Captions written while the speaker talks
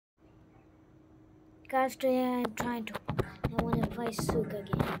Guys, today I want to play suika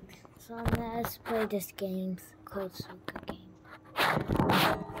game. So let's play this game called suika game.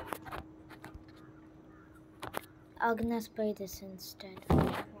 I'm gonna play this instead for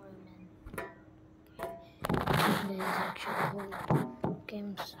a minute. This is actually cool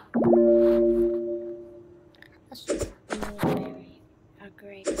games. That's very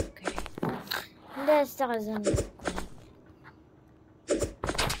great. Okay, this doesn't look great.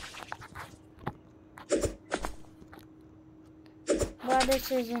 But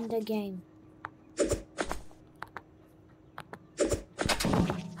this isn't the game.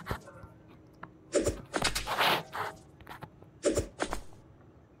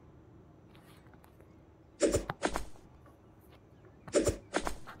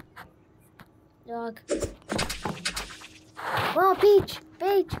 Dog. Whoa, Peach!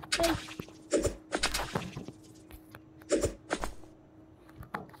 Peach!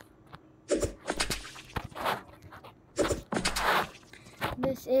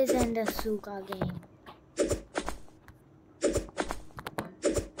 This isn't the suika game.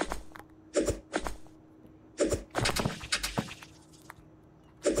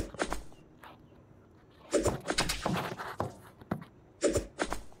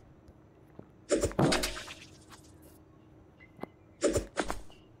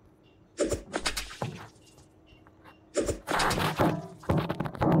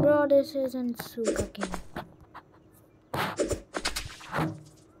 Bro, this isn't suika game.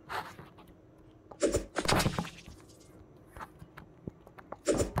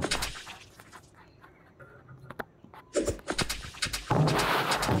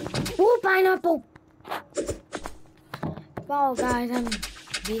 Oh, pineapple! Wow, guys, I'm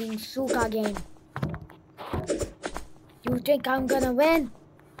beating suika game. You think I'm gonna win?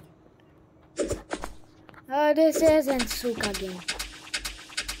 Oh, this isn't suika game.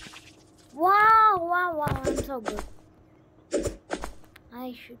 Wow, I'm so good.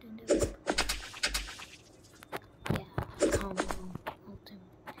 I shouldn't do it. Yeah, combo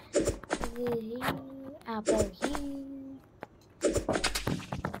ultimate. Apple here.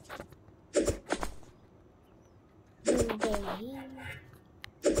 Blueberry here.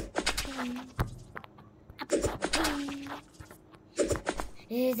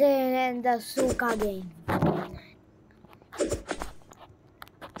 This isn't the suika game.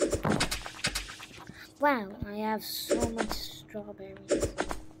 Wow, I have so much strawberries.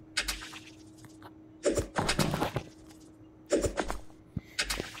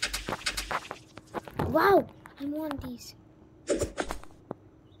 Wow, I want these.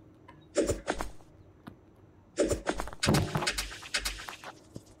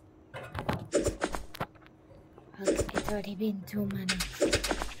 Okay, it's already been 2 minutes.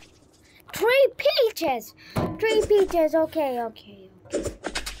 3 peaches! 3 peaches, okay.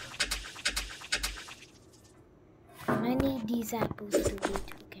 I need these apples to be together.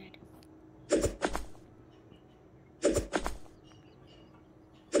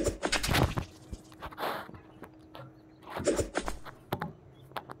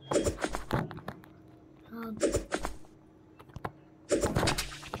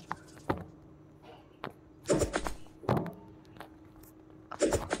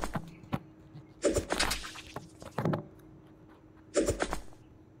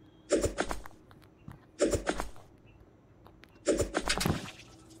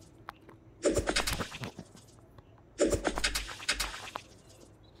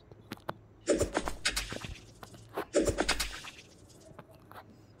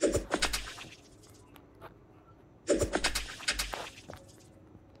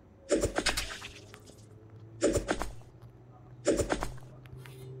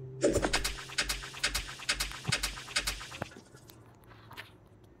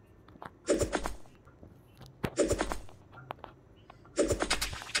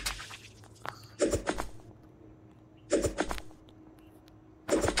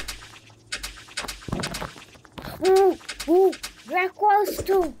 Ooh, we're close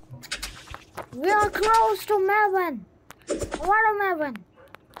to Melbourne. Watermelon.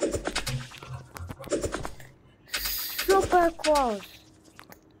 Super close.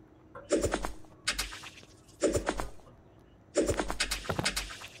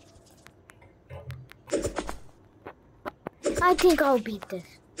 I think I'll beat this.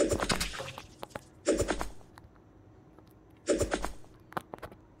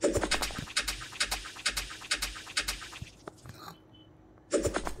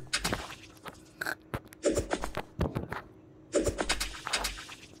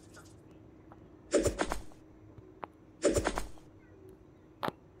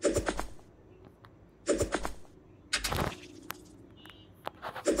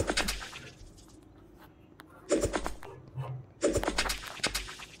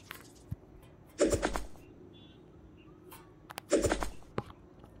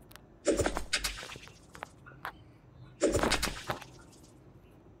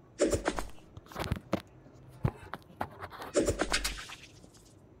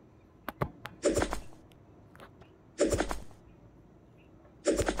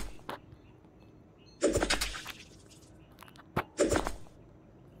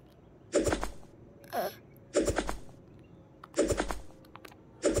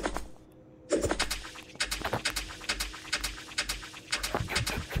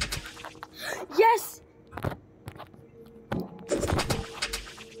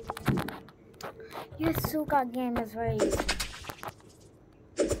 Your suika game is very easy.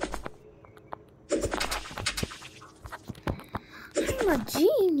 I'm a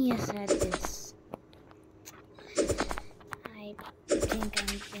genius at this. I think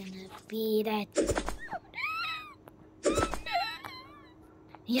I'm gonna beat it.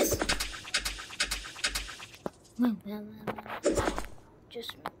 Yes.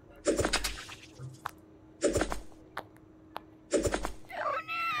 Just. Oh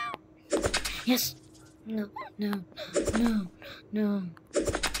no. Yes. No. No. No. No.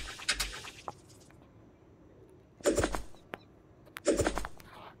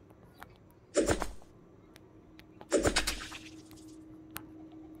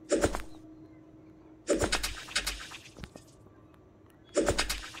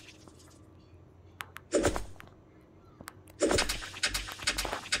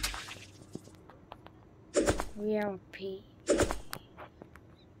 Real P.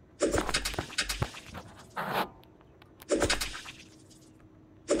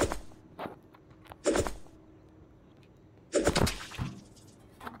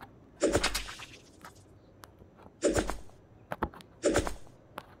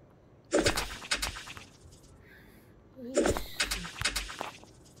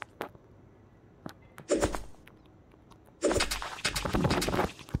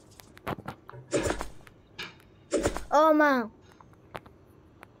 Oh man.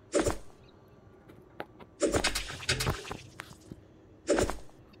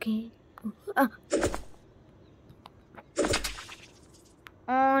 Okay. Ah.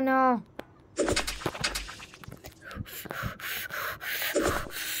 Oh no.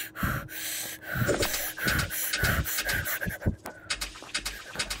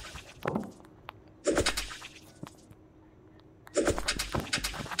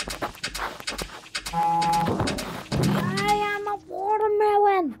 I am a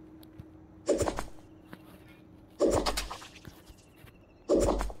watermelon.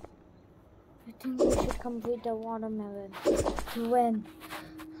 I think we should complete the watermelon to win.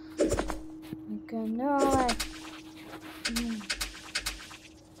 Okay, no.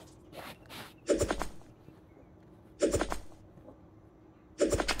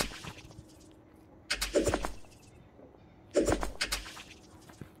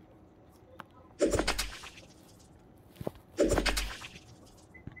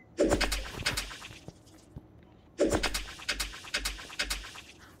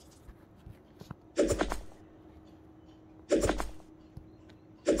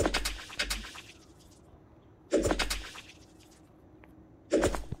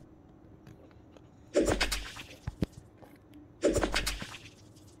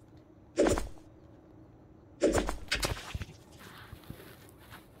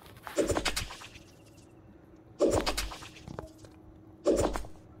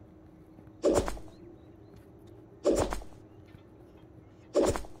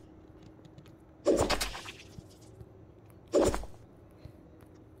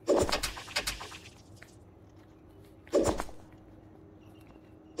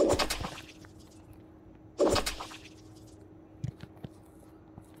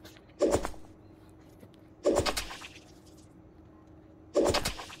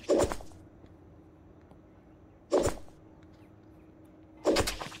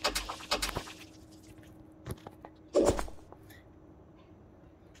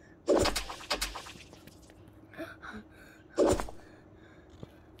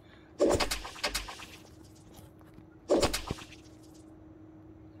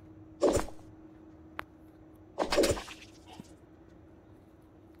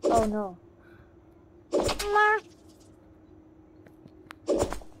 Oh no.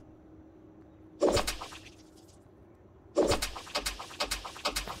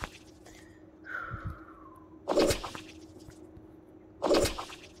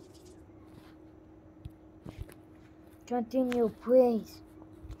 Continue, please.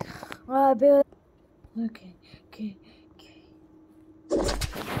 Okay, okay, okay.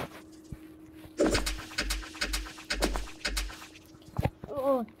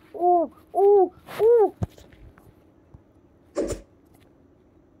 Oh, oh, oh, oh.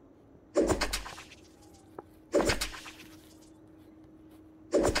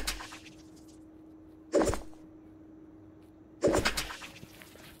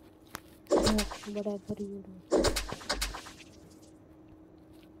 Whatever you do.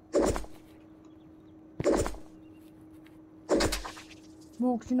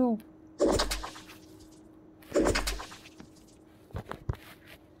 Mox, no.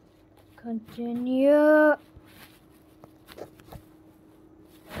 Continue.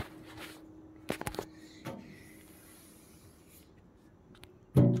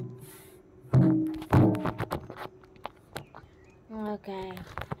 Okay.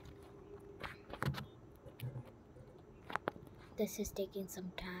 This is taking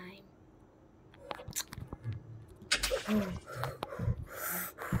some time.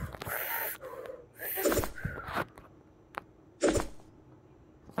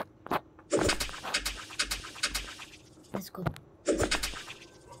 Let's go.